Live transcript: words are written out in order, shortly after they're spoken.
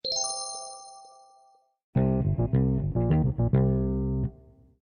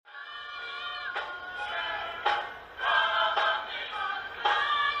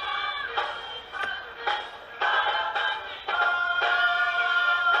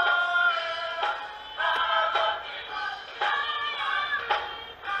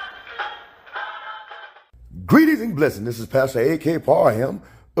Greetings and blessings. This is Pastor A.K. Parham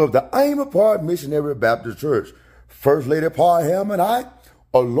of the I'm a Part Missionary Baptist Church. First Lady Parham and I,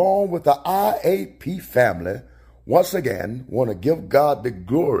 along with the IAP family, once again want to give God the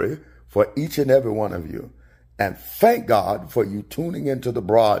glory for each and every one of you. And thank God for you tuning into the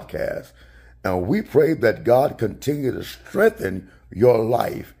broadcast. And we pray that God continue to strengthen your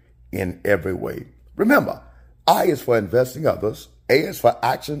life in every way. Remember, I is for investing others, A is for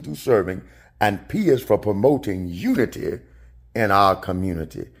action through serving, and P is for promoting unity in our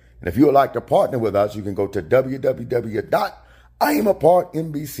community. And if you would like to partner with us, you can go to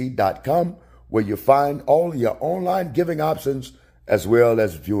www.iamapartnbc.com, where you find all your online giving options as well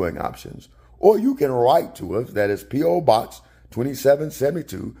as viewing options. Or you can write to us. That is P.O. Box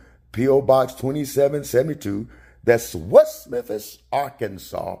 2772, P.O. Box 2772. That's West Memphis,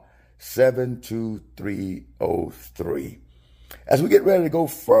 Arkansas, 72303. As we get ready to go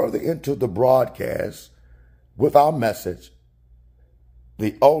further into the broadcast with our message,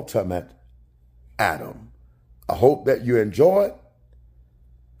 The Ultimate Adam, I hope that you enjoy it,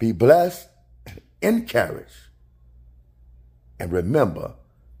 be blessed, and encouraged. And remember,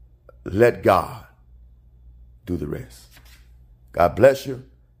 let God do the rest. God bless you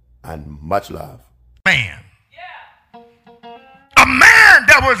and much love. Man. A man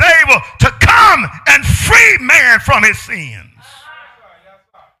that was able to come and free man from his sins.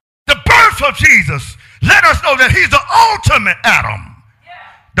 The birth of Jesus let us know that he's the ultimate Adam.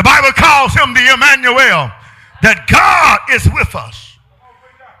 The Bible calls him the Emmanuel, that God is with us.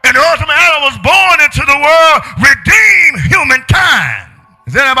 And the ultimate Adam was born into the world, redeem humankind.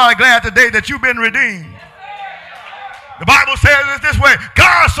 Is anybody glad today that you've been redeemed? The Bible says it this way: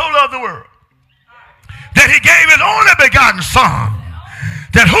 God so loved the world that he gave his only begotten Son,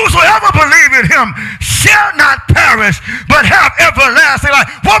 that whosoever believe in him shall not perish, but have everlasting life.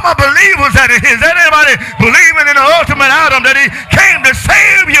 What my believers that it is? That anybody believing in the ultimate Adam, that he came to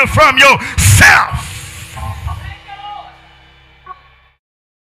save you from yourself?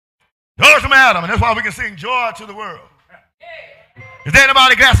 The ultimate Adam, and that's why we can sing joy to the world. Is there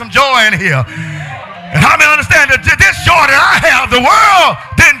anybody got some joy in here? And how many understand that this joy that I have, the world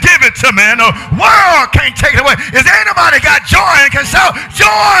didn't give it to me, and the world can't take it away? Is there anybody got joy and can shout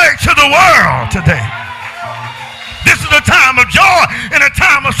joy to the world today? This is a time of joy and a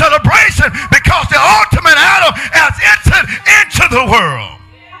time of celebration, because the ultimate Adam has entered into the world.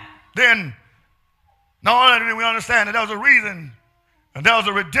 Then, not only do we understand that there was a reason and there was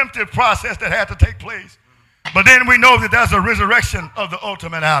a redemptive process that had to take place, but then we know that there's a resurrection of the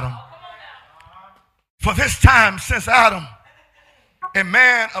ultimate Adam. For this time since Adam, a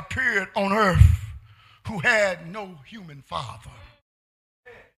man appeared on earth who had no human father.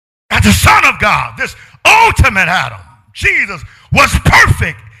 As the Son of God, this ultimate Adam, Jesus, was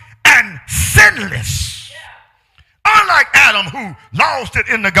perfect and sinless. Unlike Adam, who lost it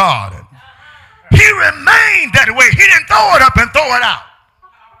in the garden, he remained that way. He didn't throw it up and throw it out.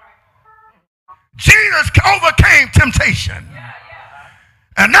 Jesus overcame temptation.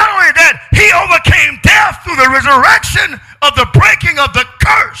 And not only that, he overcame death through the resurrection of the breaking of the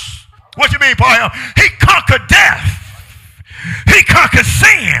curse. What you mean, Paul? He conquered death. He conquered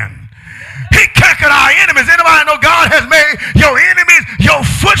sin. He conquered our enemies. Anybody know God has made your enemies your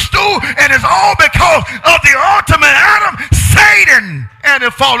footstool? And it's all because of the ultimate Adam. Satan and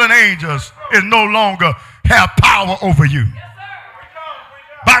the fallen angels is no longer have power over you.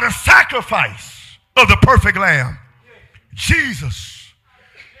 By the sacrifice of the perfect Lamb, Jesus,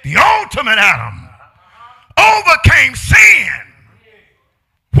 the ultimate Adam, overcame sin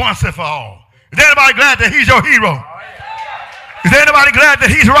once and for all. Is anybody glad that he's your hero? Is anybody glad that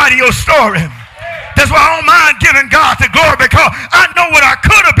he's writing your story? That's why I don't mind giving God the glory, because I know what I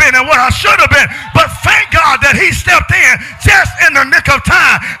could have been and what I should have been. But thank God that he stepped in just in the nick of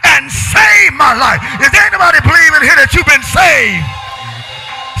time and saved my life. Is there anybody believing here that you've been saved?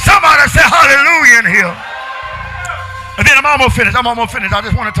 Somebody say hallelujah in here. And then I'm almost finished. I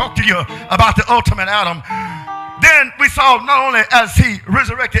just want to talk to you about the ultimate Adam. Then we saw not only as he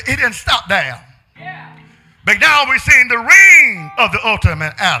resurrected, he didn't stop there. But now we're seeing the reign of the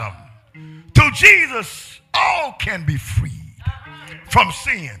ultimate Adam. Through Jesus, all can be freed from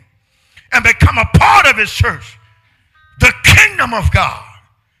sin and become a part of his church, the kingdom of God.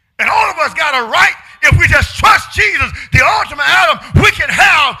 And all of us got a right, if we just trust Jesus, the ultimate Adam, we can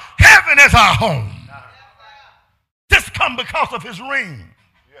have heaven as our home. This come because of his reign.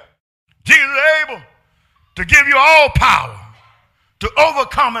 Jesus is able to give you all power to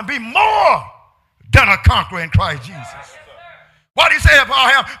overcome and be more than a conqueror in Christ Jesus. Why do you say that, Paul?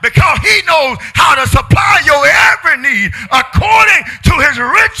 Because he knows how to supply your every need according to his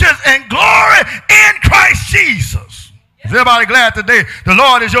riches and glory in Christ Jesus. Is everybody glad today? The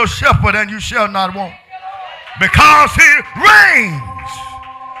Lord is your shepherd and you shall not want. Because he reigns.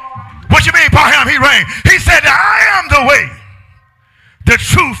 What you mean, Paul? He reigns. He said that I am the way, the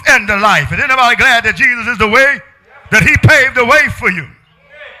truth, and the life. Is anybody glad that Jesus is the way? That he paved the way for you?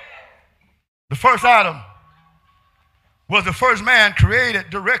 The first Adam was the first man created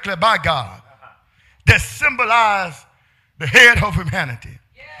directly by God that symbolized the head of humanity.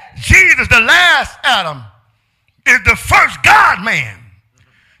 Jesus, the last Adam, is the first God man,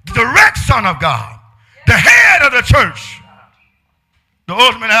 the direct son of God, the head of the church. The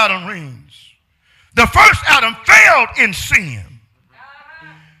ultimate Adam reigns. The first Adam failed in sin.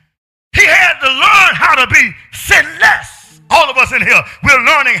 He had to learn how to be sinless. All of us in here, we're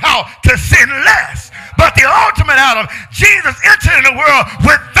learning how to sin less. But the ultimate Adam, Jesus, entered in the world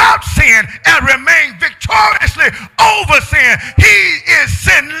without sin and remained victoriously over sin. He is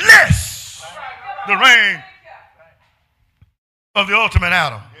sinless. The reign of the ultimate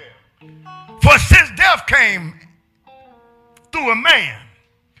Adam. For since death came through a man,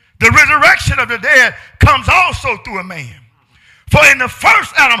 the resurrection of the dead comes also through a man. For in the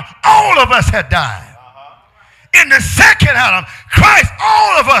first Adam, all of us had died. In the second Adam, Christ,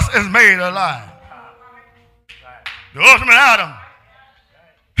 all of us is made alive. The ultimate Adam,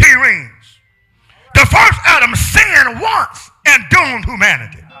 he reigns. The first Adam sinned once and doomed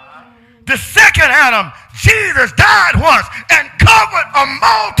humanity. The second Adam, Jesus, died once and covered a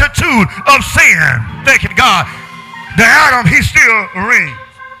multitude of sin. Thank you, God. The Adam, he still reigns.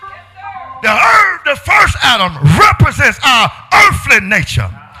 The first Adam represents our earthly nature.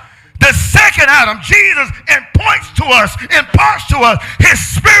 The second Adam, Jesus, imparts to us his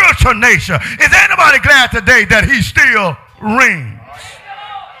spiritual nature. Is anybody glad today that he still reigns?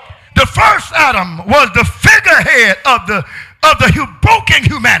 The first Adam was the figurehead of the broken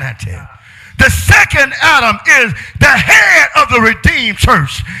humanity. The second Adam is the head of the redeemed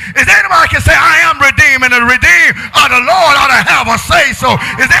church. Is anybody can say, I am redeemed, and the redeemed of the Lord ought to have a say so.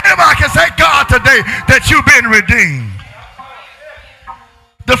 Is anybody can say, God, today that you've been redeemed?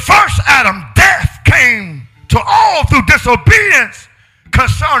 The first Adam, death came to all through disobedience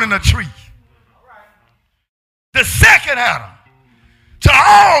concerning the tree. The second Adam, to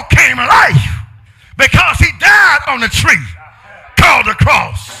all came life because he died on the tree called the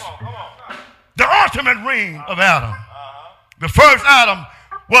cross. The ultimate reign of Adam. The first Adam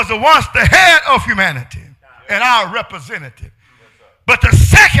was once the head of humanity and our representative. But the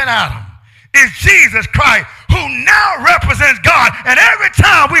second Adam is Jesus Christ, who now represents God. And every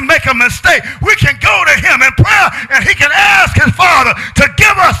time we make a mistake, we can go to him in prayer and he can ask his Father to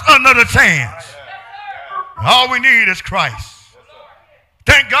give us another chance. All we need is Christ.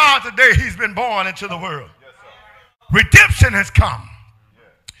 Thank God today he's been born into the world. Redemption has come.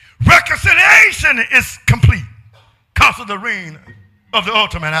 Reconciliation is complete because of the reign of the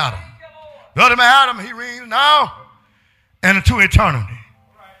ultimate Adam. The ultimate Adam, he reigns now and into eternity.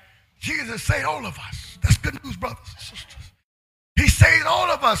 Jesus saved all of us. That's good news, brothers and sisters. He saved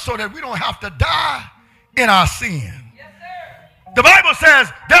all of us so that we don't have to die in our sin. The Bible says,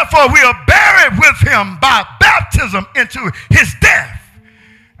 therefore we are buried with him by baptism into his death,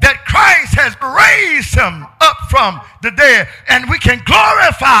 that Christ has raised him up from the dead, and we can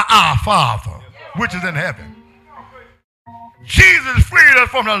glorify our Father, which is in heaven. Jesus freed us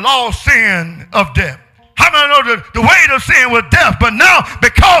from the lost sin of death. How many know that the weight of sin was death? But now,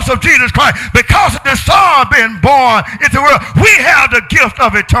 because of Jesus Christ, because of the Son being born into the world, we have the gift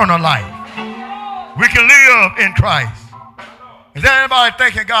of eternal life. We can live in Christ. Is there anybody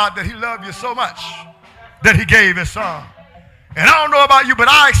thanking God that he loved you so much that he gave his Son? And I don't know about you, but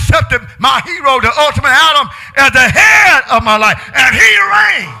I accepted my hero, the ultimate Adam, as the head of my life. And he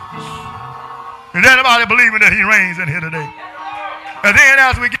reigns. Is anybody believing that he reigns in here today? And then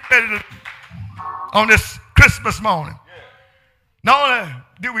as we get ready to, on this Christmas morning, not only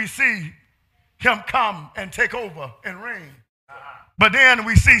do we see him come and take over and reign, but then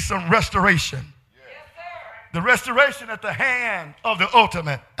we see some restoration. The restoration at the hand of the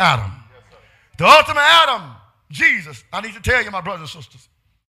ultimate Adam. The ultimate Adam, Jesus, I need to tell you, my brothers and sisters,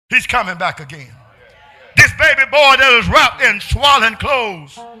 he's coming back again. This baby boy that was wrapped in swaddling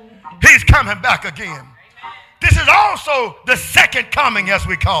clothes, he's coming back again. This is also the second coming, as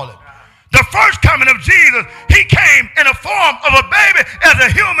we call it. The first coming of Jesus, he came in the form of a baby as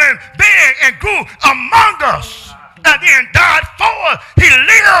a human being and grew among us and then died for us. He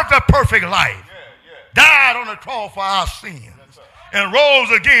lived a perfect life, died on the cross for our sins, and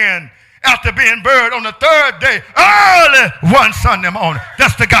rose again after being buried on the third day, early one Sunday morning.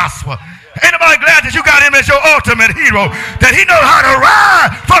 That's the gospel. Anybody glad that you got him as your ultimate hero? That he knows how to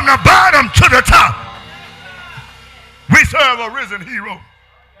ride from the bottom to the top. We serve a risen hero.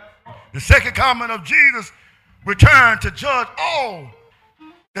 The second coming of Jesus returned to judge all,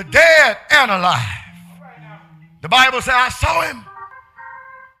 the dead and alive. The Bible says, I saw him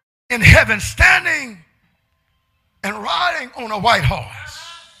in heaven standing and riding on a white horse.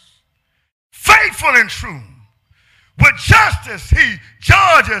 Faithful and true. With justice he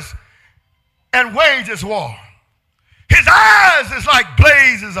judges and wages war. His eyes is like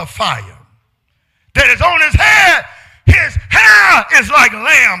blazes of fire that is on his head. His hair is like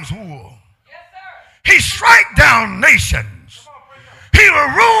lamb's wool. Yes, sir. He strike down nations. He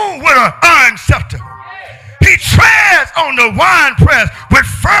will rule with an iron scepter. He treads on the winepress with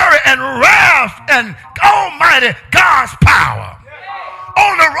fury and wrath and almighty God's power.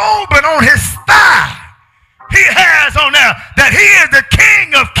 On the robe and on his thigh, he has on there that he is the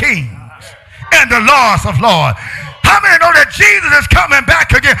King of kings and the Lord of lords. How many know that Jesus is coming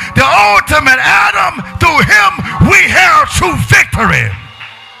back again? The ultimate Adam, through him we have true victory.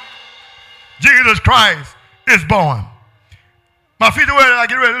 Jesus Christ is born. My future word I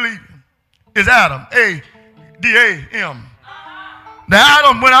get ready to leave is Adam, A-D-A-M. The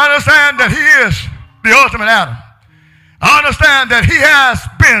Adam, when I understand that he is the ultimate Adam, I understand that he has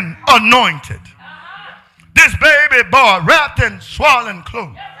been anointed. This baby boy wrapped in swaddling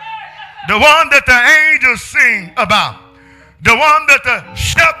clothes. The one that the angels sing about. The one that the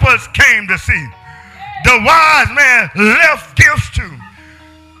shepherds came to see. The wise man left gifts to.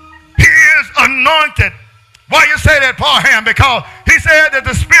 He is anointed. Why you say that, Paul Ham? Because he said that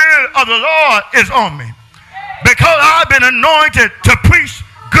the Spirit of the Lord is on me. Because I've been anointed to preach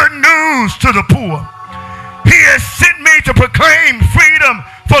good news to the poor. He has sent me to proclaim freedom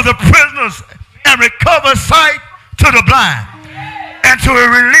for the prisoners and recover sight to the blind, and to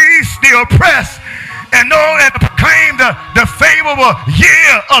release the oppressed, and know and proclaim the favorable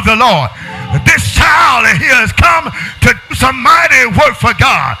year of the Lord. This child here has come to do some mighty work for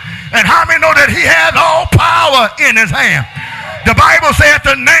God. And how many know that he has all power in his hand? The Bible says, at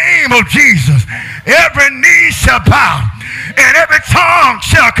the name of Jesus, every knee shall bow and every tongue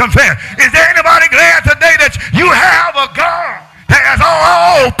shall confess. Is there anybody glad today that you have a God that has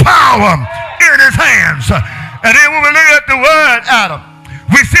all power in his hands? And then when we look at the word Adam,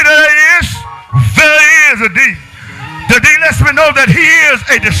 we see that there is a D. The D lets me know that he is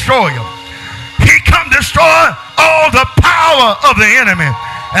a destroyer. He come destroy all the power of the enemy.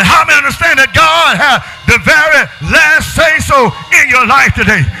 And how many understand that God has the very last say-so in your life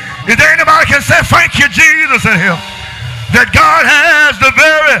today? Is there anybody can say, thank you, Jesus, in here? That God has the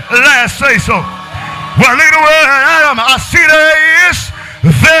very last say-so. Well, look at the word Adam. I see there is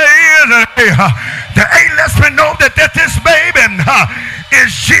an A. The A lets me know that this baby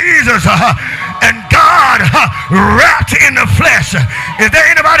is Jesus and God wrapped in the flesh. Is there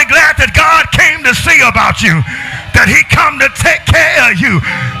anybody glad that God came to see about you? That he come to take care of you,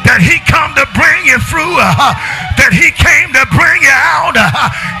 that he come to bring you through, that he came to bring you out,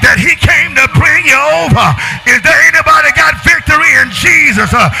 that he came to bring you over. Is there anybody got victory in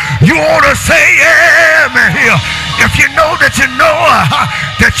Jesus? You ought to say amen here. If you know that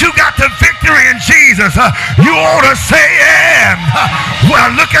you got the victory in Jesus, you ought to say amen.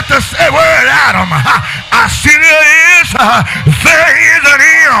 Well, look at the word Adam. I see there is an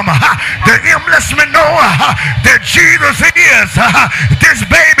M. The M lets me know that Jesus is this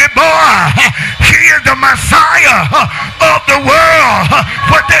baby boy. He is the Messiah of the world.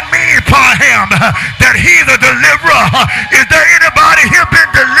 What that means for him? That he's a deliverer. Is there anybody here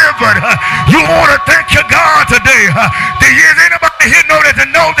been delivered? You want to thank your God today. Is anybody here know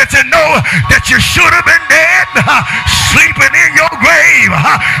that you should have been dead, sleeping in your grave?